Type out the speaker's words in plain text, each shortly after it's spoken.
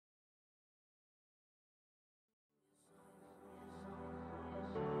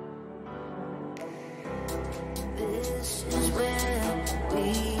This is where we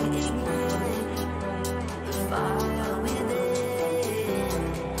ignite the fire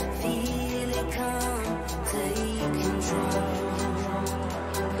within. Feel it come, take control.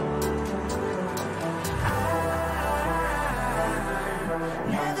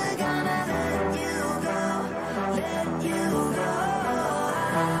 I'm never gonna let you go, let you go.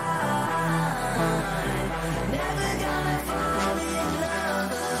 I'm never gonna fall in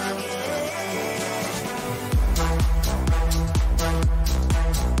love again.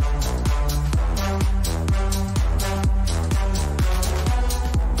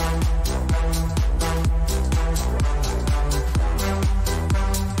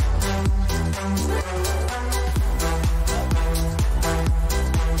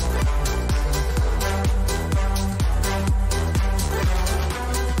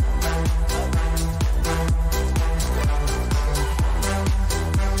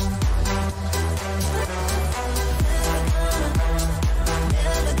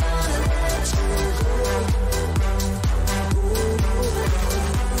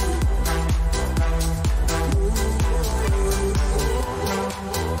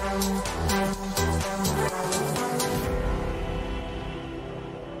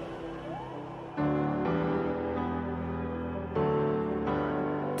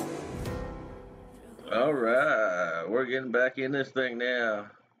 All right, we're getting back in this thing now.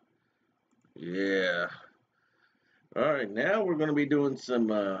 Yeah. All right, now we're going to be doing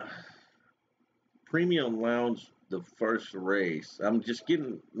some premium lounge, the first race. I'm just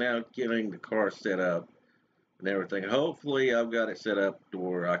getting the car set up and everything. Hopefully, I've got it set up to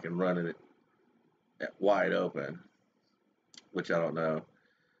where I can run it at wide open, which I don't know.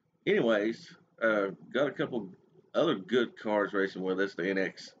 Anyways, got a couple other good cars racing with us. The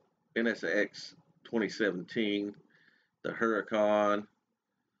NSX 2017, the Huracan,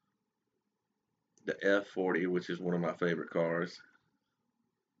 the F40, which is one of my favorite cars.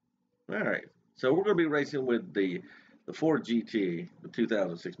 All right, so we're going to be racing with the Ford GT, the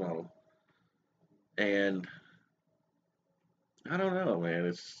 2006 model, and I don't know,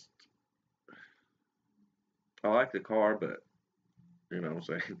 man. I like the car, but you know what I'm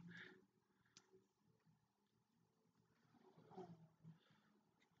saying.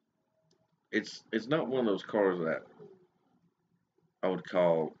 It's not one of those cars that I would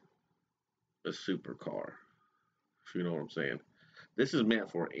call a supercar, if you know what I'm saying. This is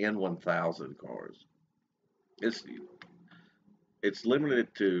meant for N1000 cars. It's it's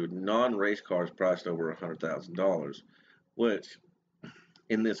limited to non-race cars priced over $100,000, which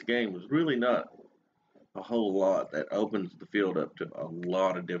in this game was really not a whole lot. That opens the field up to a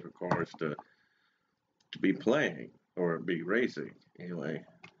lot of different cars to be playing or be racing anyway.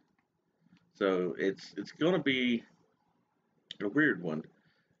 So it's going to be a weird one.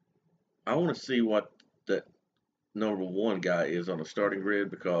 I want to see what the number one guy is on the starting grid,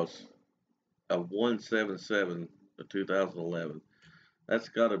 because a 177 of 2011, that's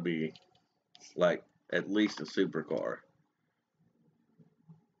got to be like at least a supercar.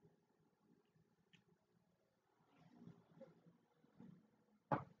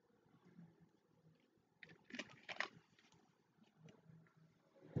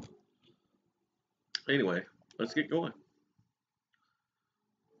 Anyway, let's get going.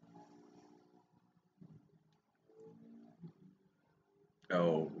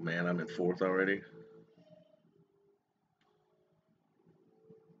 Oh man, I'm in fourth already.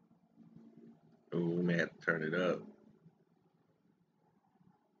 Oh man, turn it up.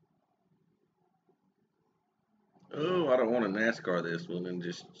 Oh, I don't want to NASCAR this one and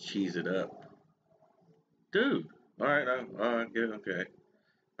just cheese it up. Dude, all right, all right, good, okay.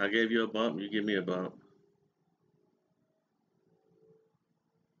 I gave you a bump, you give me a bump.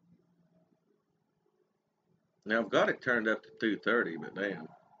 Now I've got it turned up to 230, but damn,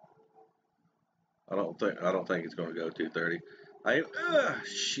 I don't think it's going to go 230.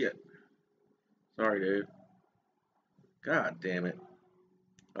 Shit. Sorry, dude. God damn it.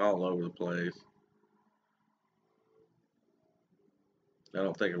 All over the place. I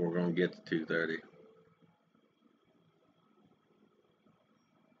don't think we're going to get to 230.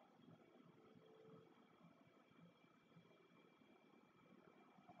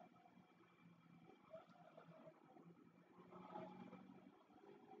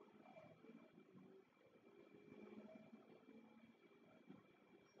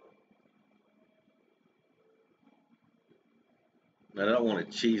 I don't want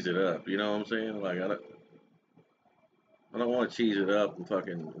to cheese it up, you know what I'm saying? Like, I don't want to cheese it up and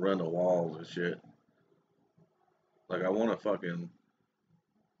fucking run the walls and shit. Like, I want to fucking...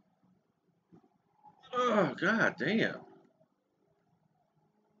 Oh, god damn.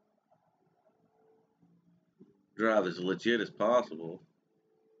 drive as legit as possible.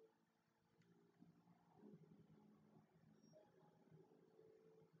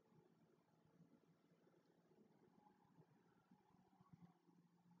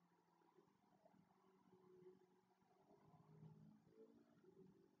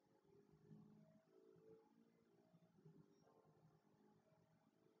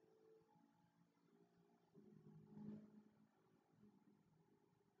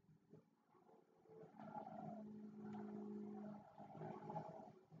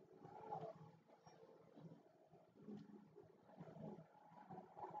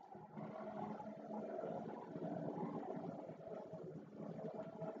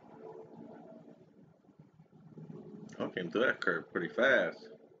 I came through that curve pretty fast.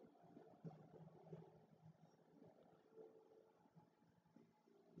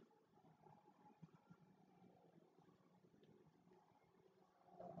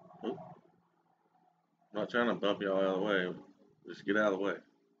 Oop, I'm not trying to bump y'all out of the way. Just get out of the way.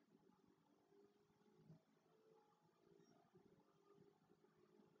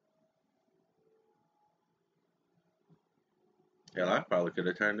 Hell, I probably could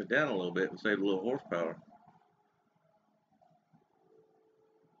have turned it down a little bit and saved a little horsepower.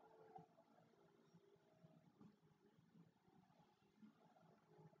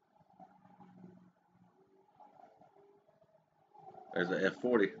 There's a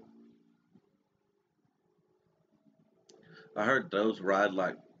F40. I heard those ride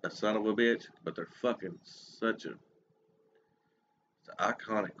like a son of a bitch, but they're fucking such a it's an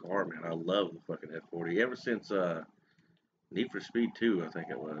iconic car, man. I love the fucking F40. Ever since Need for Speed 2, I think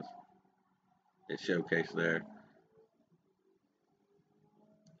it was. It showcased there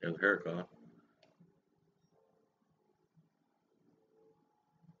in the Huracan.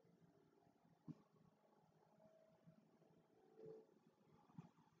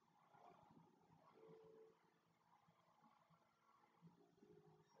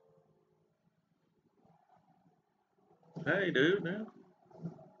 Hey, dude, man.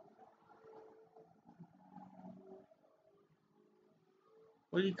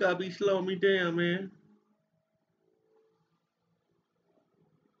 Well, you gotta be slowing me down, man.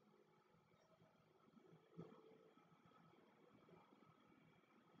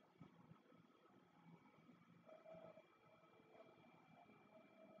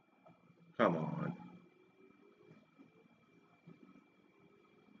 Come on.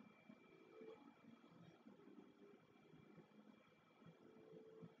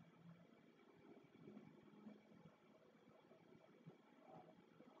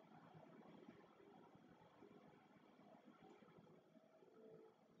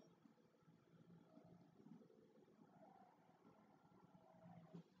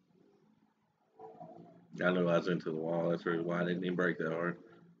 I knew I was into the wall. That's really why I didn't even brake that hard.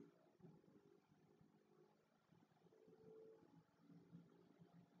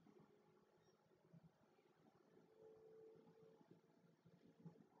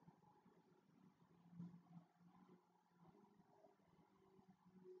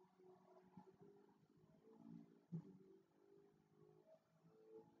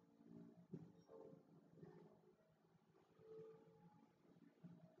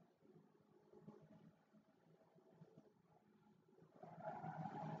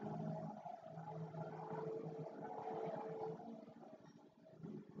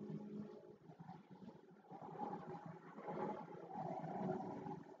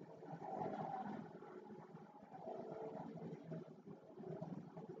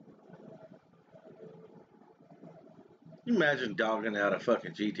 Can you imagine dogging out a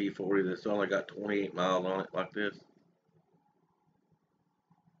fucking GT40 that's only got 28 miles on it like this?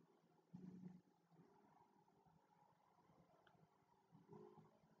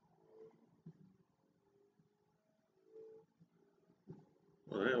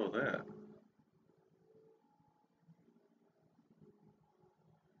 What the hell was that?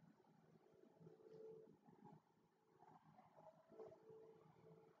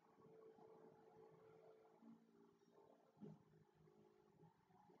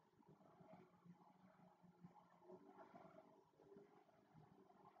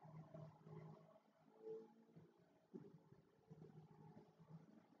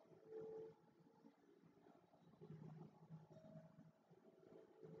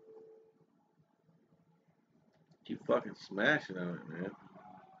 You fucking smashing on it, man.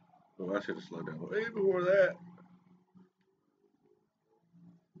 Oh, I should have slowed down way before that.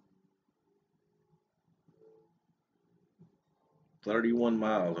 31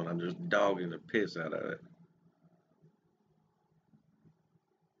 miles and I'm just dogging the piss out of it.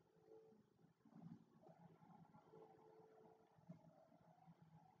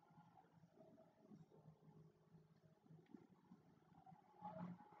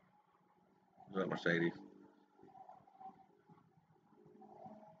 Is that Mercedes?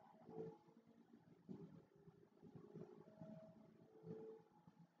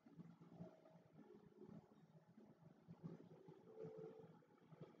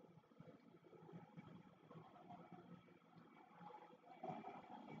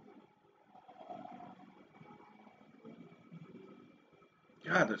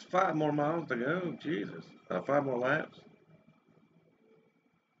 God, there's 5 more miles to go. Jesus. 5 more laps.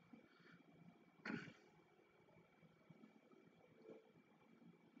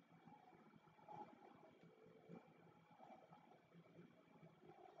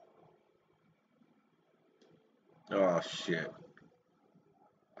 Oh, shit.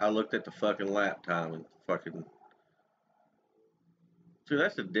 I looked at the fucking lap time and fucking. See,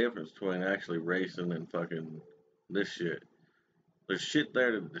 that's the difference between actually racing and fucking this shit. There's shit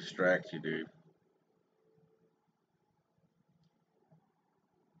there to distract you, dude.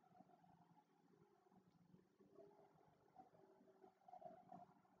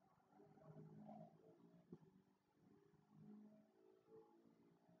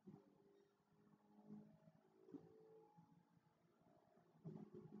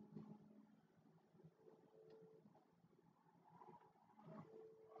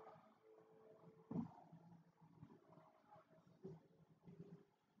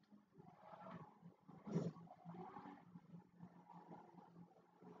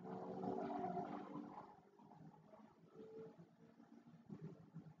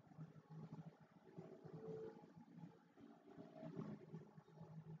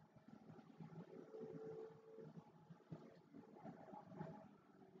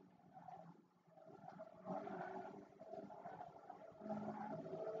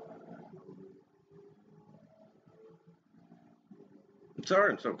 I'm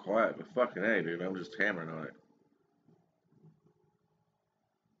sorry I'm so quiet, but fucking hey, dude, I'm just hammering on it.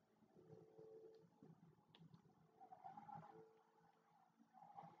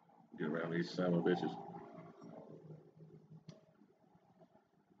 Get around these son of bitches.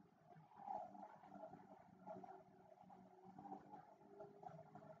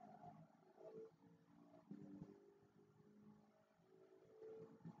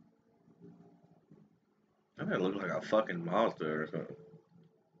 I gotta look like a fucking Mazda or something.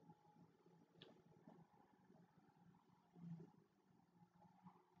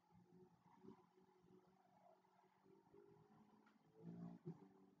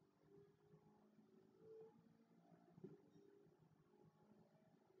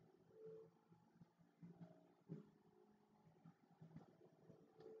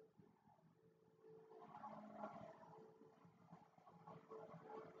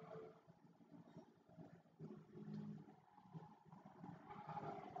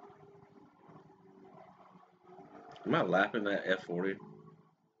 Am I lapping that F40?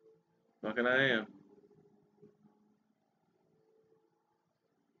 Fucking I am.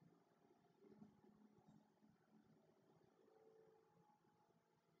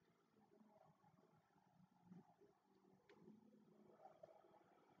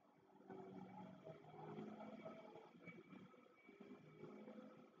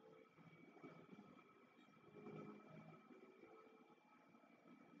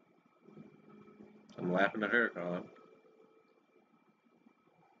 I'm lapping the Huracan.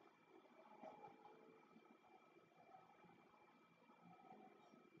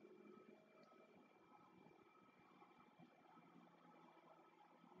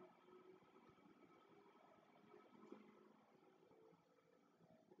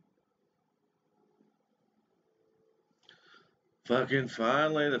 Fucking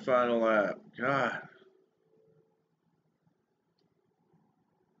finally the final lap. God.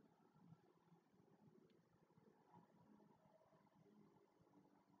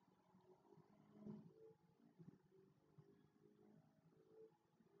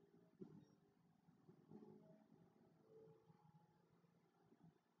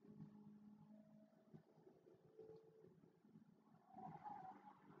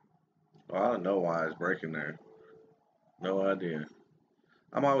 Well, I don't know why it's breaking there. No idea.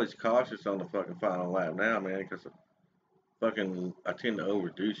 I'm always cautious on the fucking final lap now, man, because fucking I tend to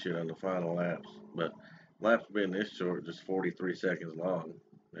overdo shit on the final laps. But laps being this short, just 43 seconds long.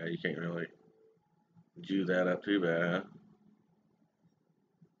 Yeah, you can't really Jew that up too bad, huh?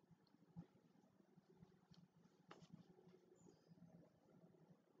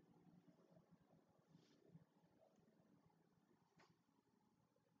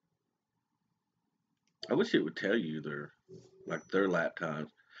 I wish it would tell you their lap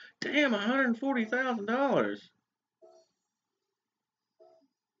times. Damn, $140,000.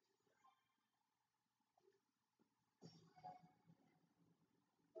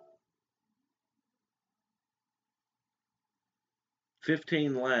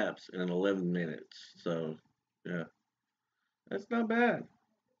 15 laps in 11 minutes. So, yeah, that's not bad.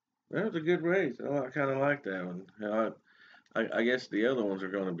 That was a good race. Oh, I kind of like that one. I guess the other ones are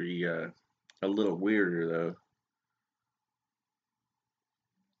going to be a little weirder, though.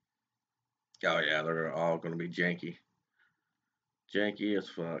 Oh, yeah, they're all going to be janky. Janky as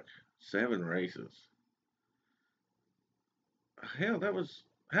fuck. 7 races. Hell, that was.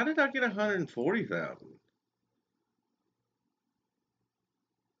 How did I get 140,000?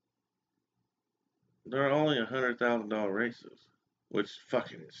 They're only $100,000 races, which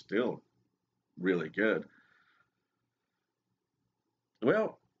fucking is still really good.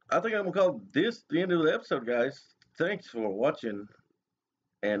 Well, I think I'm gonna call this the end of the episode, guys. Thanks for watching,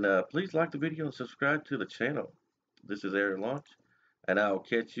 and please like the video and subscribe to the channel. This is Aaron Launch, and I'll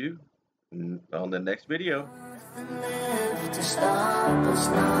catch you on the next video. Nothing left to stop us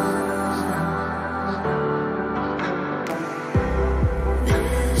now.